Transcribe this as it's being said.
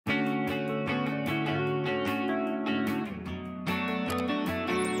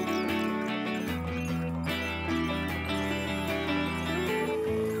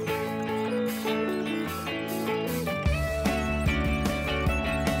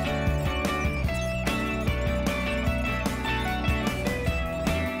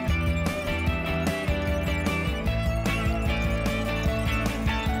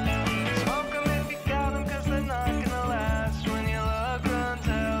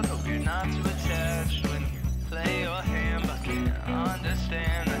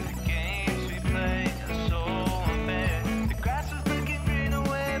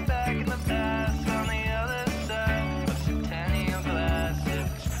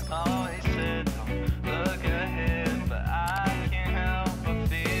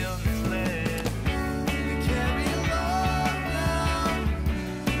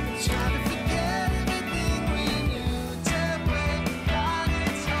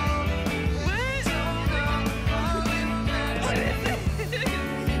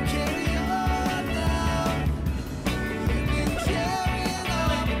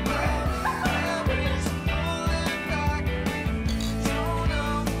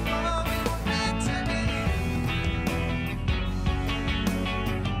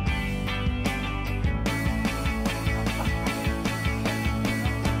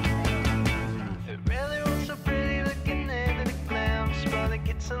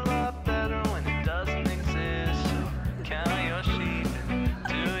It's a lot better when it doesn't exist. So count your sheep,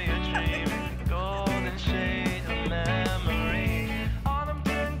 do your dream, golden shade of memory. Autumn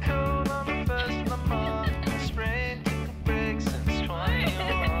turned cold on the first of the month. Spring took a break since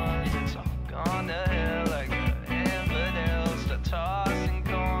 21. It's all gone to hell like the infidels. Start tossing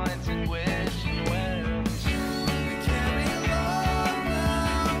coins and wishing wells. We carry along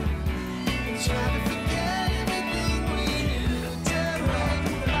now and try to forget everything we knew.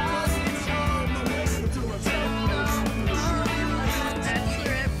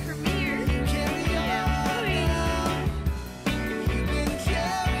 Bachelorette premiere. You've been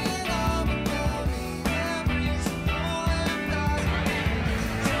carrying on the lonely memories of knowing that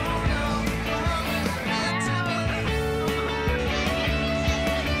don't know what we're meant to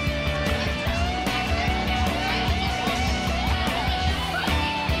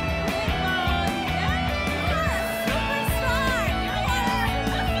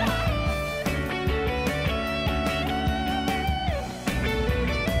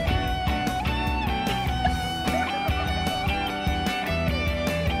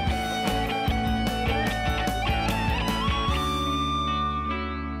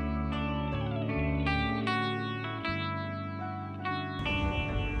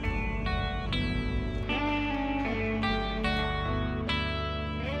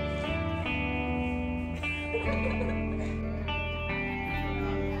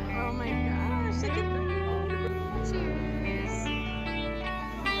Oh my gosh, look at that. Cheers.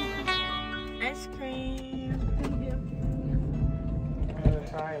 Ice cream. Thank you. I'm gonna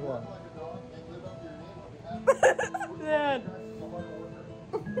try one. Dad.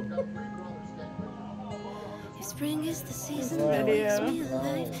 If spring is the season This that video. wakes me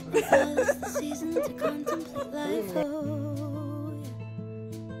alive, if fall is the season to contemplate life. Oh, yeah.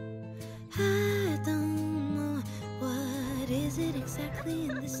 I don't know what is it exactly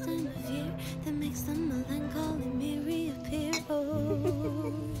in this time of year that makes the melancholy me reappear.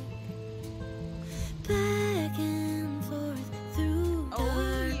 Oh, back and forth through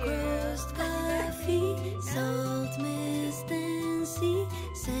dark roast coffee, salt, mist, and sea,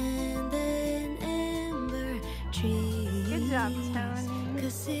 sand and amber trees. Good job, Tony.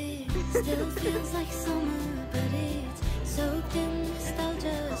 'Cause it still feels like summer, but it's soaked in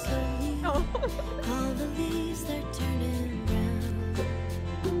nostalgia slowly. All the leaves start turning brown.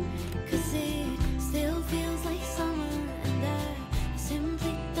 'Cause it still feels like summer, and I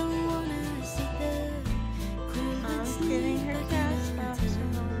simply don't wanna see the cool Mom's getting her cast off.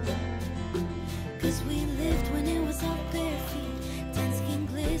 'Cause we lived when it was all bare feet, tan skin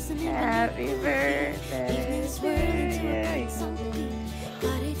glistening. Happy birthday. Evening swirling to a bright song beat.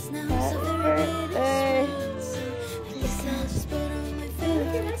 God, it's now so Happy very birthday. bittersweet. So I guess I'll just put on my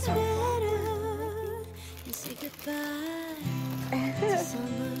favorite sweater and say goodbye to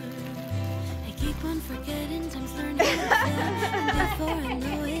summer. I keep on forgetting, time's learning to fly, and before I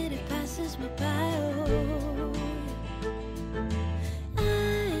know it, it passes me by. Oh, I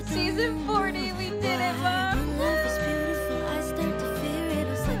don't Season 40, we did it, Mom. when life is beautiful, I start to fear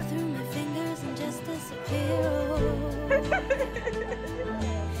it'll slip through my fingers and just disappear.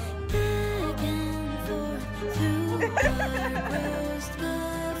 Back and forth through dark roast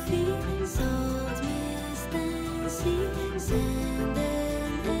coffee, salt, mist, and sea, sand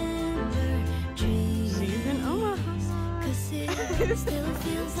and amber trees. Season Omaha. 'Cause it still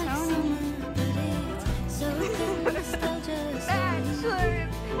feels like summer, but it's so good nostalgia. Bachelor in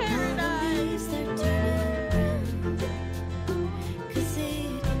Paradise. Start turning brown. 'Cause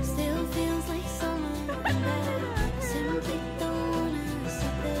it still feels like summer, and I simply don't wanna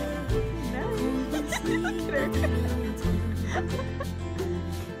see the cool winds sneak back around town.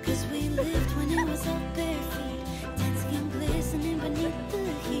 'Cause we lived when it was all bare feet, tan skin glistening beneath the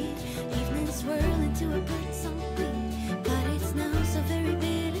heat, evening swirling to a bird song beat. But it's now so very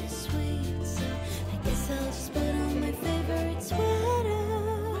bittersweet. So I guess I'll just put on my favorite sweater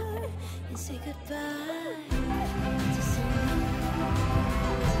and say goodbye to summer.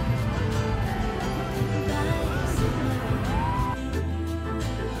 Goodbye to summer.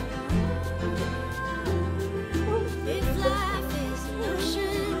 If life is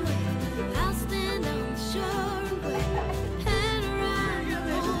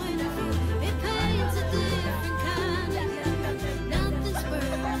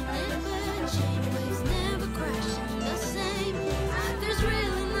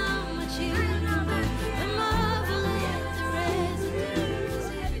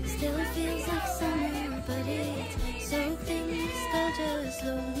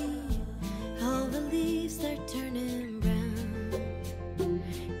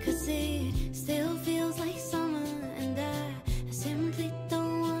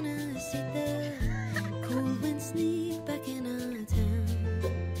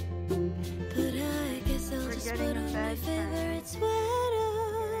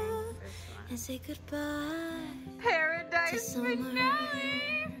goodbye. Paradise Summer.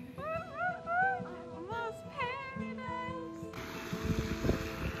 finale. Almost paradise.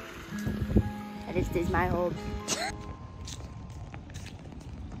 That is my home.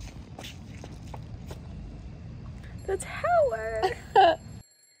 The tower.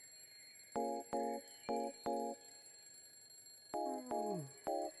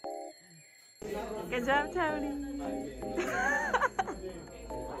 Good job, Tony.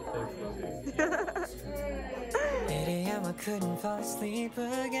 8 a.m. I couldn't fall asleep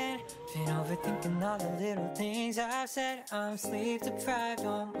again. Been overthinking all the little things I've said. I'm sleep deprived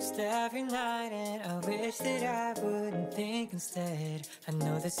almost every night, and I wish that I wouldn't think instead. I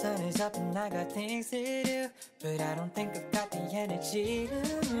know the sun is up and I got things to do, but I don't think I've got the energy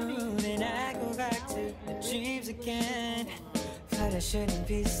to move. And I go back to the dreams again, but I shouldn't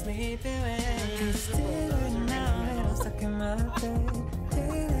be sleeping when it's still now and I'm stuck in my bed.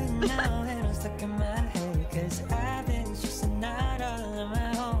 Now and I'm stuck in my head, 'cause I've been stressing out all on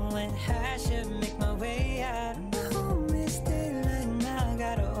my own when I should make my way out. Home is daylight now,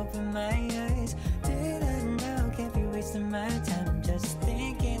 gotta open my eyes. Daylight now, can't be wasting my time just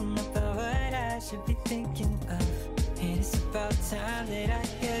thinking about what I should be thinking of. And it's about time that I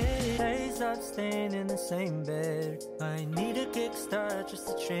get it. Hey, stop staying in the same bed. I need a kickstart just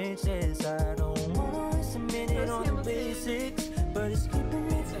to change this. I don't want to waste a minute on the basics, but it's keeping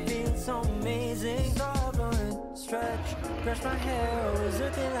me from feeling so amazing. Stop going, stretch, brush my hair, always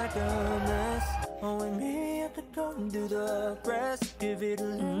looking like a mess. Oh, and maybe I could go and do the rest. Give it a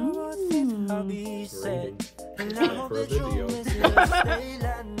little more thing, I'll be set. And I hope that you'll miss it. Stay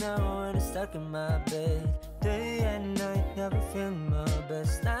light now and it's stuck in my bed. Day and night, never feeling my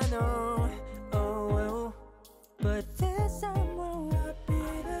best. I know, oh well, but this time will not be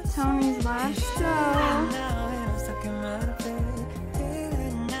the same. Tony's last show. Now and I'm stuck in my bed.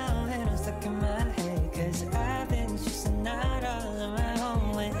 Now and I'm stuck in my head, 'cause I've been stressing out all on my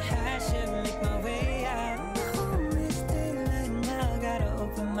own when I should make my way out. Home is daylight now, gotta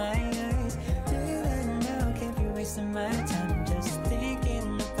open my eyes. Daylight now, can't be wasting my time just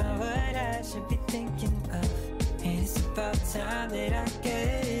thinking about what I should be thinking of. And it's about time that I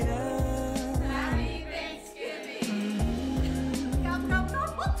get it up. Happy Thanksgiving. Go, go, go.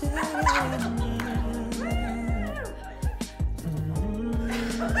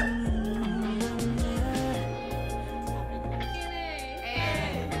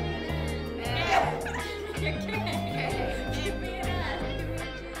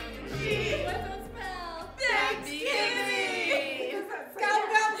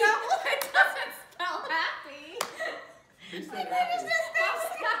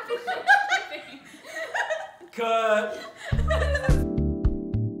 Cut.